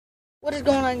What is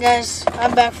going on, guys?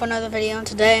 I'm back for another video, and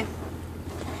today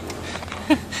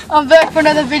I'm back for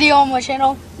another video on my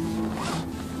channel.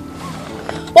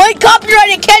 Wait, copyright!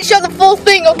 It can't show the full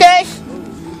thing, okay?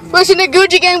 Listen to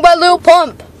Gucci Gang by Lil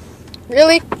Pump.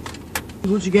 Really?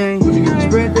 Gucci Gang,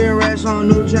 spread their racks on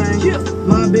new chain.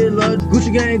 My bitch love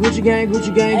Gucci Gang, Gucci Gang,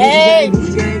 Gucci Gang, Hey.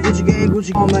 Gucci Gang, Gucci Gang,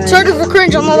 Gucci Gang, Gucci Gang. Sorry for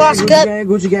cringe on the last cut.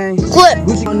 Gucci Gang,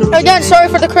 Clip. Again, sorry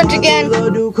for the cringe again.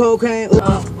 do cocaine.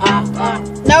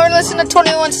 Now we're listening to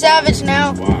 21 Savage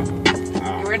now.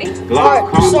 You ready?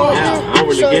 Alright, so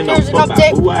here's an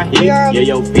update. We are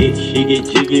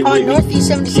on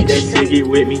Northeast 76th Street.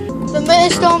 The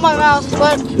mint is still in my mouth,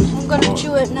 but I'm gonna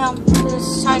chew it now because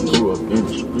it's tiny.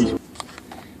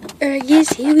 Alright, guys,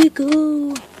 here we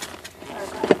go.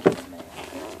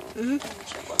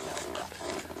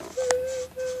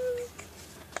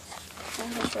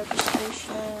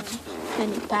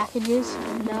 Any packages?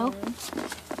 No.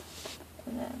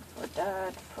 And then for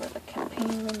Dad, for the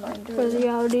campaign reminder. For the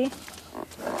Audi.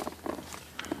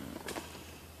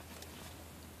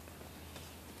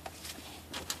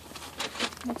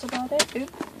 That's about it, dude.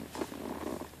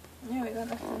 Yeah, we got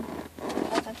nothing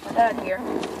for Dad here.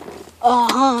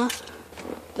 Uh-huh.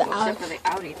 The Audi. Except for the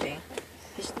Audi thing.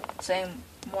 He's saying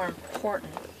more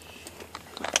important.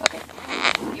 Okay.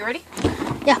 You ready?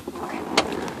 Yeah.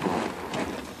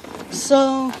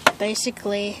 So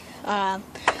basically,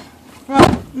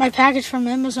 my package from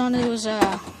Amazon, it was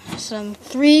some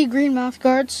 3 green mouth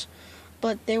guards,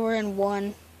 but they were in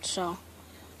 1, so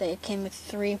they came with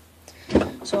 3.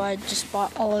 So I just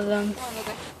bought all of them.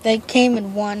 They came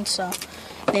in 1, so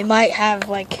they might have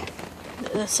like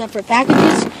the separate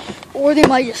packages, or they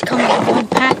might just come in 1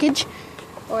 package,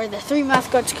 or the 3 mouth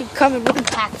guards could come in 1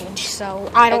 package. So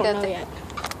I don't know yet.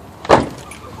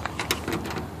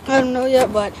 I don't know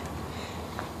yet, but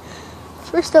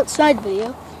first outside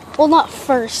video. Well, not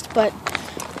first, but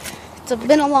it's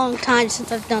been a long time since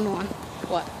I've done one.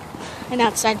 What? An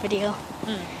outside video.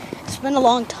 It's been a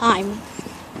long time.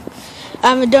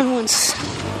 I haven't done one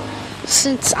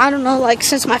since, I don't know, like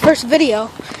since my first video.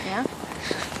 Yeah?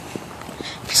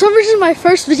 For some reason, my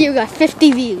first video got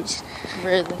 50 views.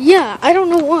 Really? Yeah, I don't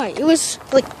know why. It was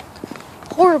like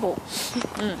horrible.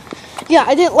 Yeah,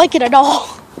 I didn't like it at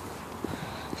all.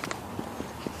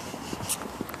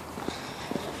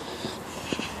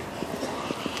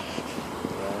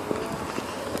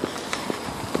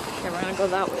 Okay, we're gonna go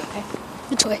that way, okay?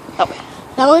 Which way? That way.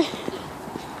 That way?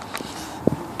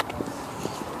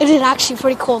 It is actually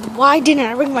pretty cold. Why didn't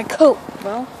I bring my coat?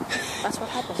 Well, that's what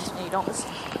happens when you don't listen.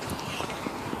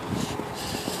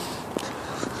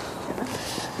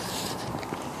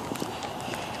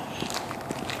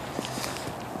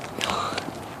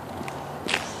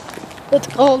 It's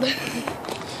cold.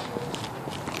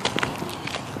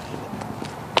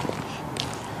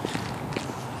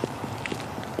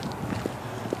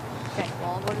 Okay,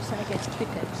 well, we're just gonna get 2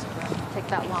 tips. It won't take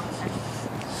that long time.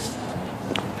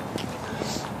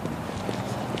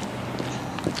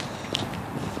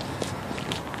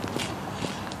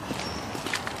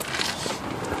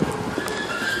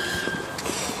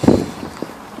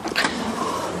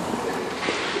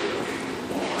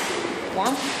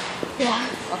 Warm? Yeah.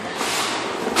 Okay.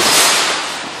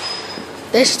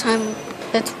 This time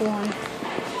it's warm.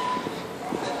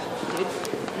 Dude,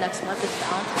 next month is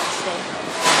Valentine's Day.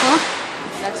 Huh?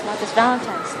 Next month is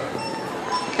Valentine's Day.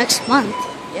 Next month?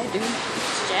 Yeah, dude.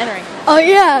 It's January. Oh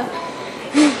yeah.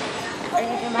 Are you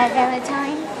gonna be my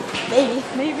Valentine? Maybe.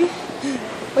 Maybe.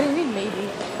 What do you mean, maybe?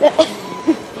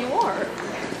 You are.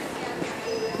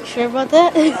 Sure about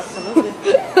that? Absolutely.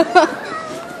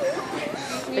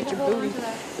 Get your booty.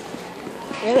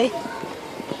 Really?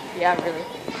 Yeah, really.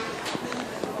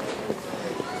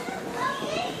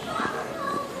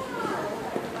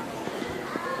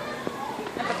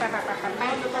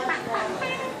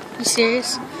 You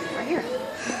serious? Right here.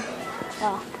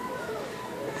 Oh.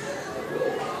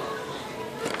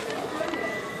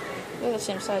 They're the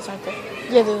same size, aren't they?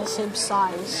 Yeah, they're the same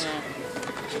size.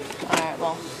 Alright,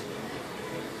 well.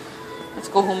 Let's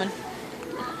go, Human.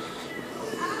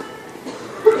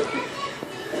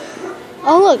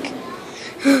 Oh look.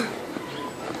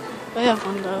 We have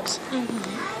one of those.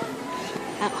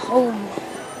 At home.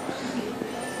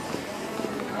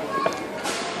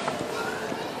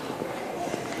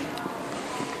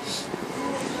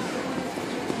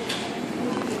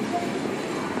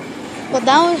 But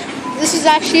this is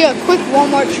actually a quick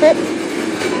Walmart trip.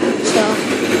 So,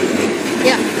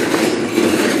 yeah.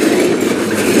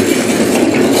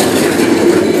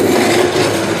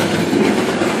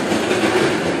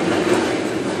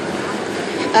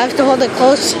 I have to hold it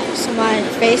close to my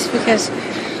face because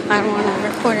I don't want to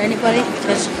record anybody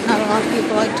because not a lot of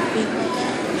people like to be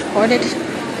recorded.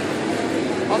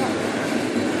 Hold on.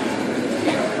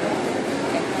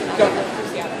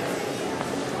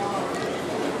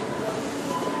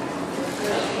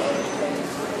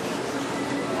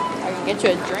 I can get you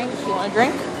a drink. You want a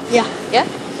drink? Yeah. Yeah?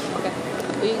 Okay.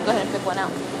 Well, you can go ahead and pick one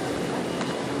out.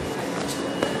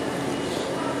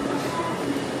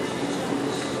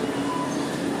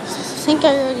 I think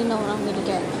I already know what I'm going to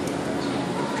get.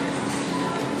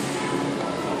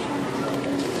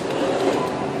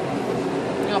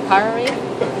 You want Powerade?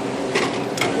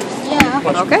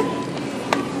 Yeah. Okay.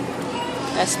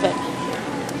 Let's spit.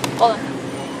 Hold on.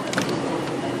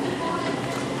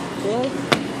 Really?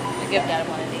 I'll give Dad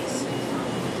one of these.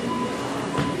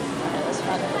 Alright, let's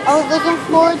find it. I was looking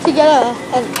forward to get a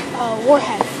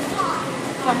warhead.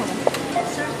 Come on.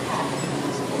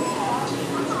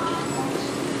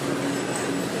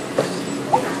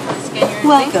 Scan your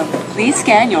Welcome. Please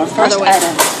scan your first Other way.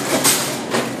 item.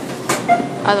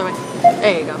 Other way.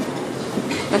 There you go.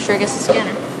 Make sure it gets the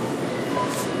scanner.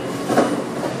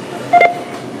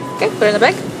 Okay, put it in the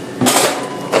bag.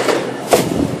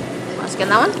 Want to scan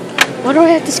that one? Why do I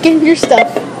have to scan your stuff?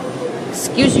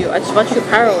 Excuse you, I just want your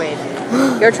Powerade.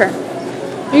 Your turn.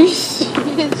 Are you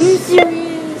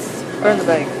serious? Put it in the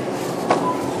bag.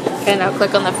 Okay, now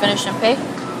click on the finish and pay.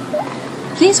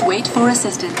 Please wait for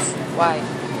assistance. Why?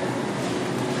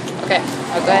 Okay,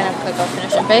 I'll go ahead and click on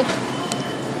finish and pay.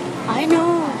 I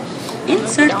know.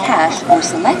 Insert cash or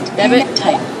select Debit. payment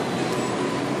type.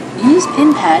 Use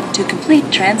PIN pad to complete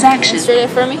transaction. Insert it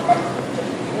for me.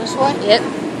 This way? Yep.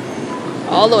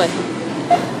 All the way.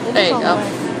 There you go.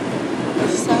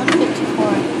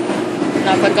 754.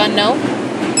 Now click on no.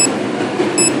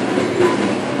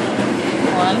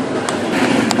 One.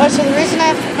 Oh, so the reason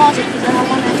I have to pause it is I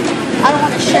don't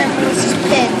want to share Melissa's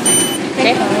pin.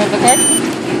 Okay, move the card.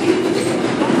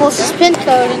 Melissa's pin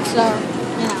code, and so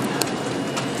you know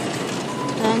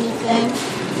anything.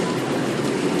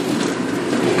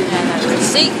 And that's your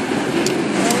receipt. I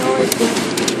always do.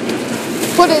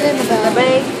 Put it in the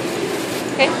bag.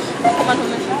 Okay, come on,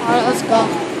 Homer. All right, let's go.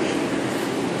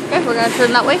 Okay, we're gonna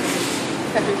turn that way.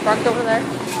 Peppy's parked over there.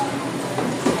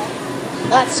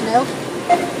 That's new.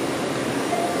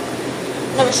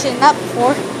 Never seen that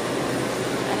before. I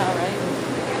know, right?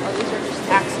 Oh, these are just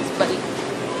taxes, buddy.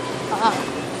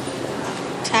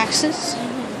 Taxes.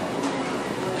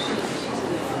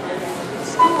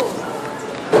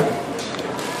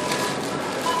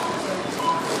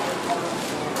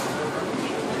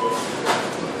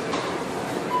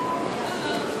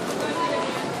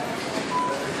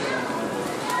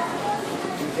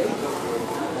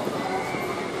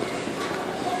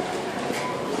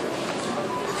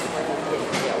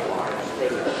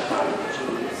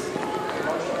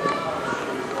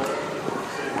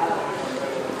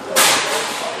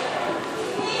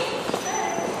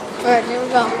 Alright, here we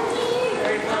go.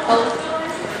 Oh,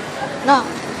 No.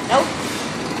 nope.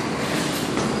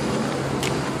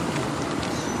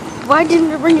 Why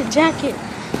didn't I bring a jacket?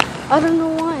 I don't know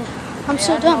why. I'm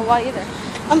so I don't know dumb. why either.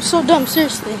 I'm so dumb,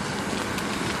 seriously.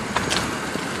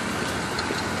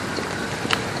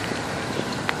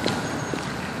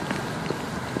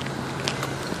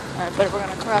 Alright, but we're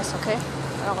gonna cross, okay?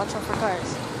 I gotta watch out for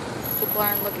cars. People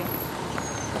aren't looking.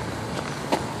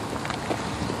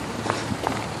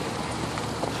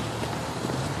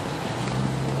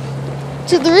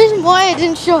 So the reason why I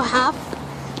didn't show half,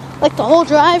 like the whole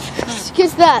drive, is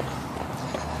because that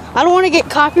I don't want to get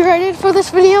copyrighted for this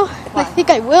video. Why? I think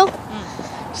I will.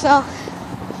 So.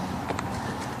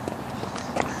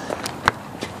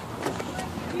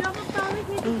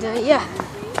 And, yeah.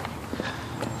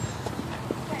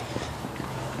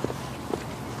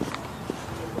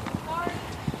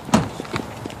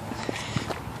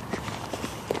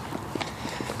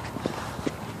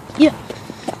 Yeah.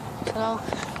 So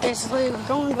basically we're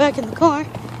going back in the car.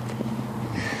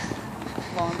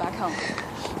 Going back home.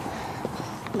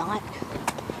 Not.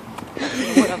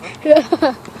 Whatever.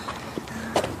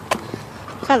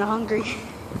 Kind of hungry.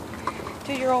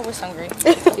 Dude, you're always hungry.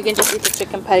 You can just eat the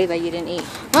chicken patty that you didn't eat.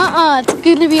 It's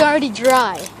gonna be already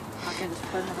dry. Okay, just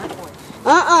put it in the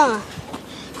microwave.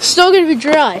 Still gonna be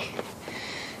dry.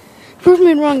 Prove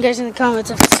me wrong, guys, in the comments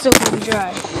if it's still gonna be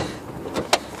dry.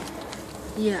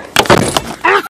 Yeah.